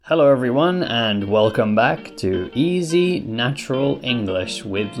Hello everyone and welcome back to Easy Natural English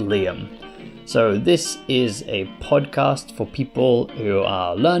with Liam. So this is a podcast for people who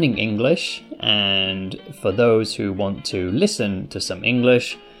are learning English and for those who want to listen to some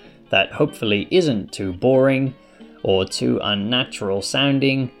English that hopefully isn't too boring or too unnatural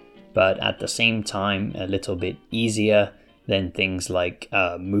sounding, but at the same time a little bit easier than things like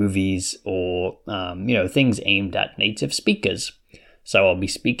movies or things aimed at native speakers. So I'll be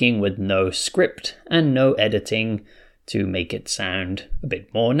speaking with no script and no editing to make it sound a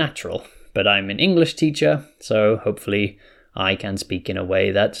bit more natural. But I'm an English teacher, so hopefully I can speak in a way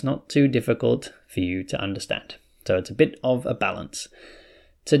that's not too difficult for you to understand. So it's a bit of a balance.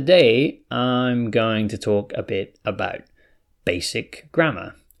 Today I'm going to talk a bit about basic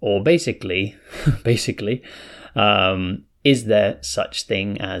grammar, or basically, is there such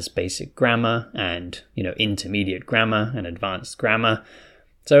thing as basic grammar and, intermediate grammar and advanced grammar?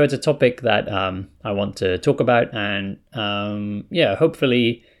 So it's a topic that I want to talk about and,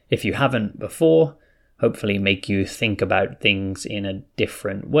 hopefully, if you haven't before, hopefully make you think about things in a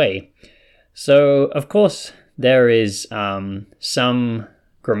different way. So, of course, there is some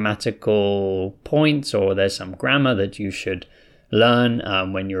grammatical points or there's some grammar that you should learn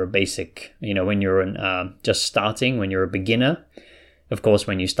when you're a basic, when you're just starting, when you're a beginner. Of course,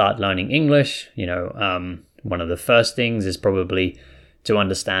 when you start learning English, one of the first things is probably to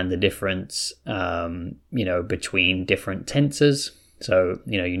understand the difference, between different tenses. So,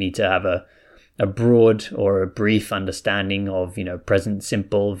 you need to have a broad or a brief understanding of, present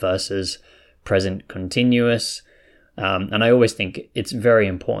simple versus present continuous. And I always think it's very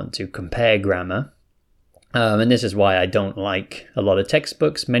important to compare grammar. And this is why I don't like a lot of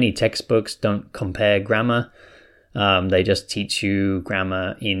textbooks. Many textbooks don't compare grammar. They just teach you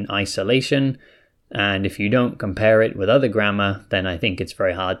grammar in isolation. And if you don't compare it with other grammar, then I think it's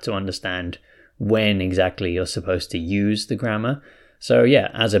very hard to understand when exactly you're supposed to use the grammar. So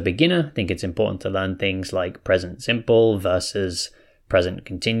as a beginner, I think it's important to learn things like present simple versus present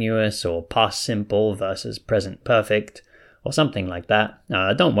continuous, or past simple versus present perfect, or something like that.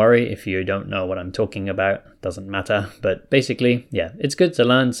 Don't worry if you don't know what I'm talking about, it doesn't matter. But basically, it's good to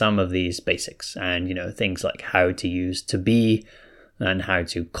learn some of these basics and, things like how to use to be and how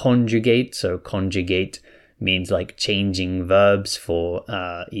to conjugate. So conjugate means like changing verbs for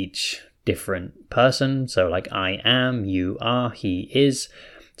each different person. So like I am, you are, he is.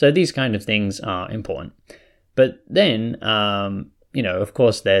 So these kind of things are important. But then, of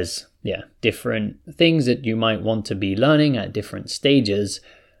course, there's different things that you might want to be learning at different stages.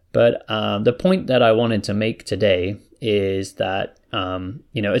 But the point that I wanted to make today is that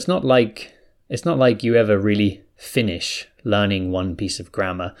it's not like you ever really finish learning one piece of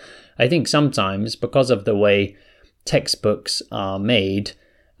grammar. I think sometimes, because of the way textbooks are made,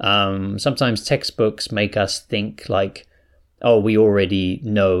 sometimes textbooks make us think like, oh, we already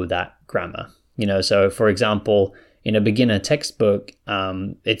know that grammar. So for example, in a beginner textbook,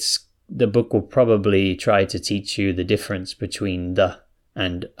 the book will probably try to teach you the difference between the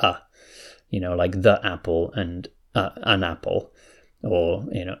and like the apple and an apple. Or,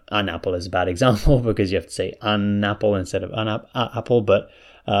 an apple is a bad example because you have to say an apple instead of an apple, but,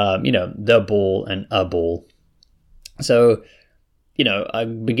 the ball and a ball. So, a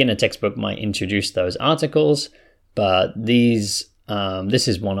beginner textbook might introduce those articles, but this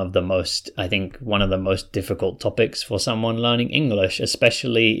is one of the most difficult topics for someone learning English,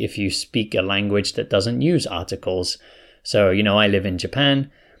 especially if you speak a language that doesn't use articles. So, I live in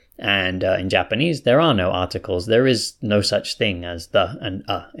Japan, and in Japanese, there are no articles. There is no such thing as the and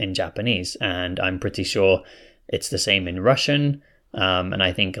in Japanese, and I'm pretty sure it's the same in Russian, and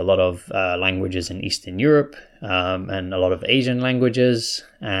I think a lot of languages in Eastern Europe, and a lot of Asian languages,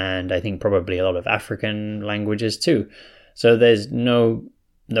 and I think probably a lot of African languages too. So there's no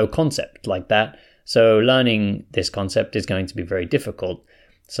concept like that. So learning this concept is going to be very difficult.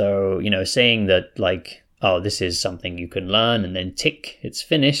 So, saying that like, oh, this is something you can learn and then tick, it's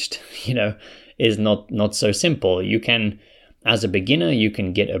finished, is not so simple. You can, as a beginner, you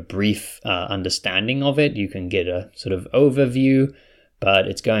can get a brief understanding of it. You can get a sort of overview, but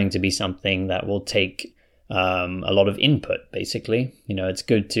it's going to be something that will take a lot of input, basically. It's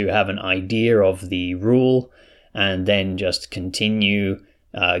good to have an idea of the rule and then just continue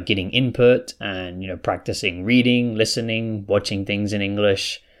getting input and, practicing reading, listening, watching things in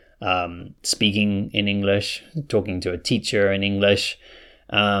English, speaking in English, talking to a teacher in English,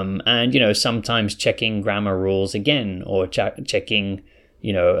 and, sometimes checking grammar rules again, or checking,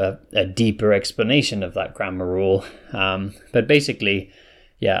 a deeper explanation of that grammar rule. But basically,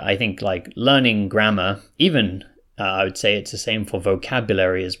 I think like learning grammar, even I would say it's the same for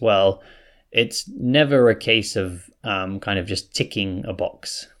vocabulary as well. It's never a case of kind of just ticking a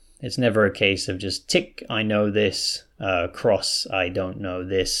box. It's never a case of just tick, I know this, cross, I don't know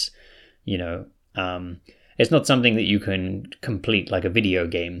this. It's not something that you can complete like a video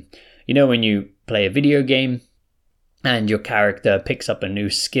game. When you play a video game and your character picks up a new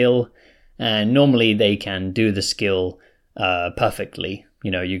skill, and normally they can do the skill perfectly.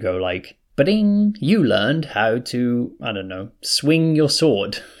 You go like, ba-ding, you learned how to, I don't know, swing your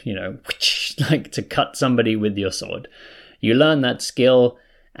sword, like to cut somebody with your sword. You learn that skill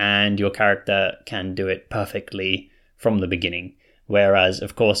and your character can do it perfectly from the beginning. Whereas,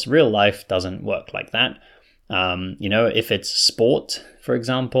 of course, real life doesn't work like that. If it's sport, for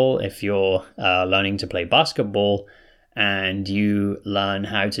example, if you're learning to play basketball and you learn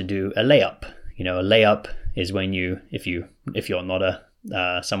how to do a layup, a layup is when if you're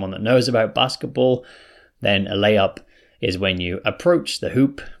not someone that knows about basketball, then a layup is when you approach the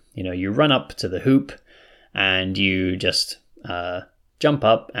hoop, you run up to the hoop and you just jump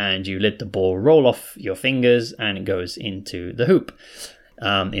up and you let the ball roll off your fingers and it goes into the hoop,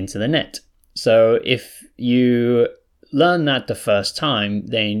 into the net. So if you learn that the first time,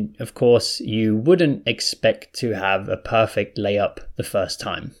 then of course you wouldn't expect to have a perfect layup the first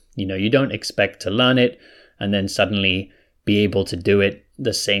time. You don't expect to learn it and then suddenly be able to do it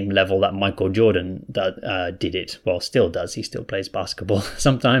the same level that Michael Jordan did it. Well, still does. He still plays basketball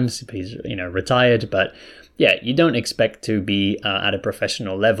sometimes. He's retired, but yeah, you don't expect to be at a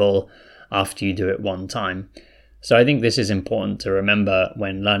professional level after you do it one time. So I think this is important to remember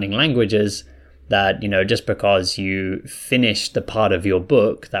when learning languages, that just because you finished the part of your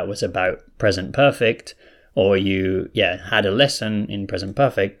book that was about present perfect, or you had a lesson in present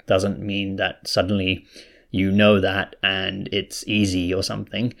perfect, doesn't mean that suddenly you know that and it's easy or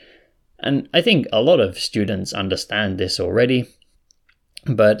something. And I think a lot of students understand this already.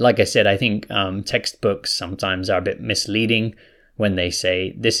 But like I said, I think textbooks sometimes are a bit misleading when they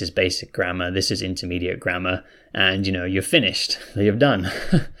say this is basic grammar, this is intermediate grammar, and you're finished, you're done.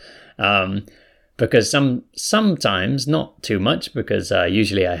 Because sometimes, not too much, because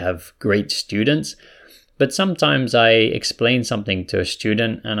usually I have great students, but sometimes I explain something to a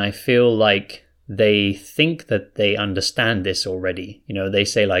student and I feel like they think that they understand this already. They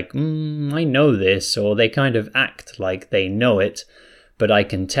say like, I know this, or they kind of act like they know it, but I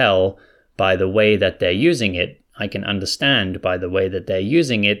can tell by the way that they're using it, I can understand by the way that they're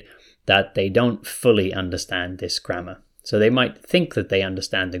using it, that they don't fully understand this grammar. So they might think that they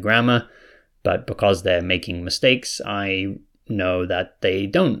understand the grammar, but because they're making mistakes, I know that they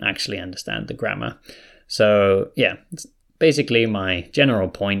don't actually understand the grammar. So yeah, basically my general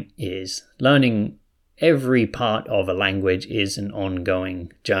point is learning every part of a language is an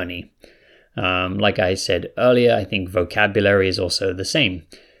ongoing journey. Like I said earlier, I think vocabulary is also the same.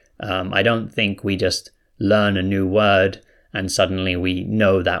 I don't think we just learn a new word and suddenly we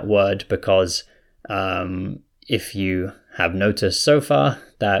know that word, because if you have noticed so far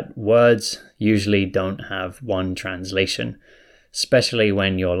that words usually don't have one translation, especially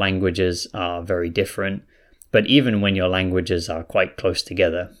when your languages are very different. But even when your languages are quite close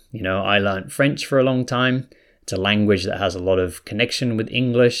together. I learned French for a long time. It's a language that has a lot of connection with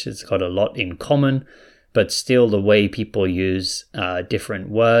English. It's got a lot in common, but still the way people use different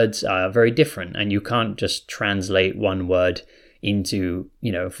words are very different. And you can't just translate one word into,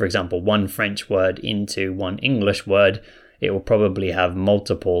 for example, one French word into one English word. It will probably have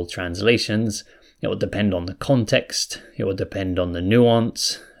multiple translations. It will depend on the context. It will depend on the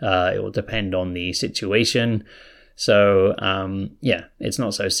nuance. It will depend on the situation. So, it's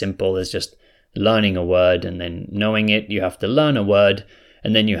not so simple as just learning a word and then knowing it. You have to learn a word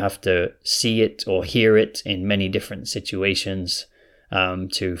and then you have to see it or hear it in many different situations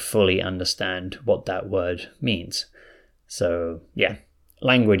to fully understand what that word means. So,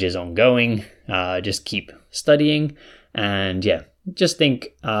 language is ongoing. Just keep studying and just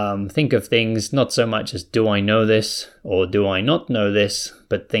think of things not so much as do I know this or do I not know this,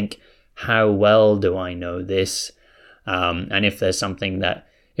 but think how well do I know this? And if there's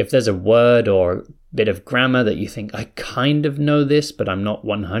if there's a word or bit of grammar that you think I kind of know this, but I'm not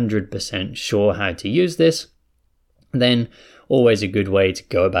 100% sure how to use this, then always a good way to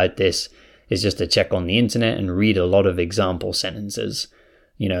go about this is just to check on the internet and read a lot of example sentences.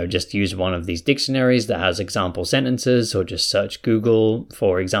 Just use one of these dictionaries that has example sentences, or just search Google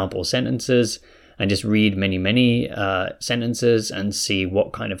for example sentences and just read many sentences and see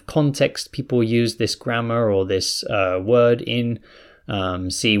what kind of context people use this grammar or this word in.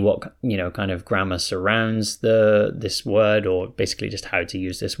 see what kind of grammar surrounds this word, or basically just how to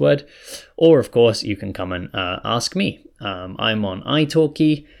use this word. Or of course you can come and ask me. I'm on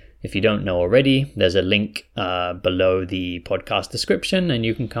italki. If you don't know already, there's a link below the podcast description, and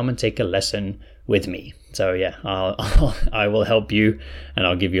you can come and take a lesson with me. So yeah, I will help you, and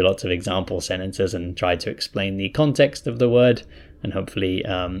I'll give you lots of example sentences and try to explain the context of the word, and hopefully,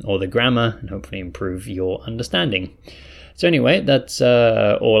 or the grammar, and hopefully improve your understanding. So anyway, that's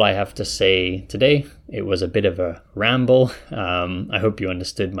all I have to say today. It was a bit of a ramble. I hope you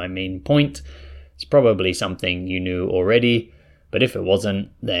understood my main point. It's probably something you knew already, but if it wasn't,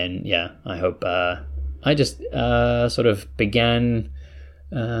 then yeah, I hope I just sort of began,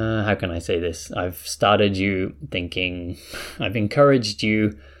 how can I say this? I've started you thinking, I've encouraged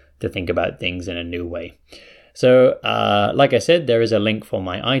you to think about things in a new way. So, like I said, there is a link for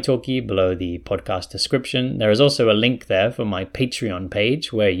my italki below the podcast description. There is also a link there for my Patreon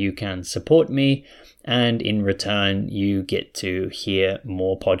page where you can support me, and in return, you get to hear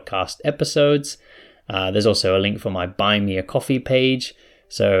more podcast episodes. There's also a link for my Buy Me a Coffee page.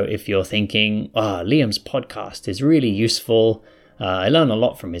 So if you're thinking, Liam's podcast is really useful, I learn a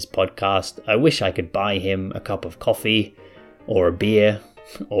lot from his podcast, I wish I could buy him a cup of coffee or a beer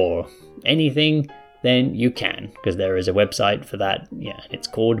or anything, then you can, because there is a website for that. Yeah, it's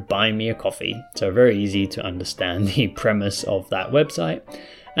called Buy Me a Coffee. So very easy to understand the premise of that website.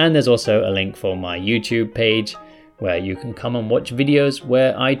 And there's also a link for my YouTube page where you can come and watch videos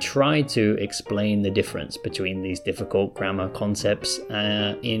where I try to explain the difference between these difficult grammar concepts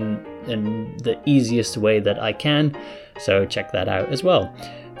in the easiest way that I can. So check that out as well.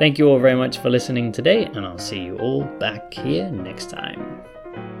 Thank you all very much for listening today, and I'll see you all back here next time.